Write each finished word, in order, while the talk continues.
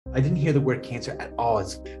I didn't hear the word cancer at all.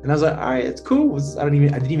 And I was like, all right, it's cool. I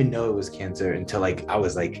didn't even know it was cancer until like I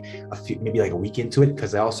was like maybe like a week into it,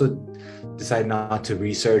 because I also decided not to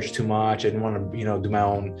research too much. I didn't want to, do my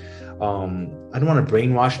own. I didn't want to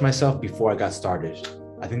brainwash myself before I got started.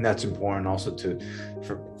 I think that's important also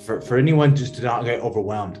for anyone just to not get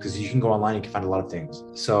overwhelmed, because you can go online and you can find a lot of things.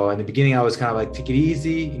 So in the beginning, I was kind of like, take it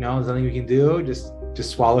easy, there's nothing we can do. Just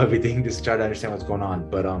swallow everything, just try to understand what's going on.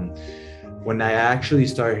 But when I actually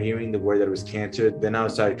started hearing the word that it was cancer, then I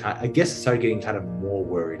started getting kind of more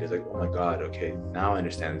worried. I was like, oh my God, okay, now I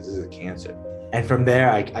understand this is a cancer. And from there,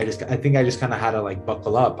 I think I just kind of had to like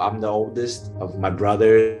buckle up. I'm the oldest of my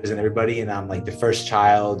brothers and everybody, and I'm like the first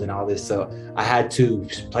child and all this. So I had to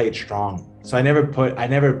play it strong. So I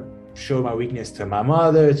never showed my weakness to my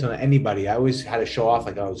mother, to anybody. I always had to show off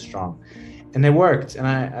like I was strong, and it worked. And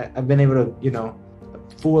I've been able to,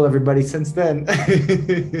 fool everybody since then.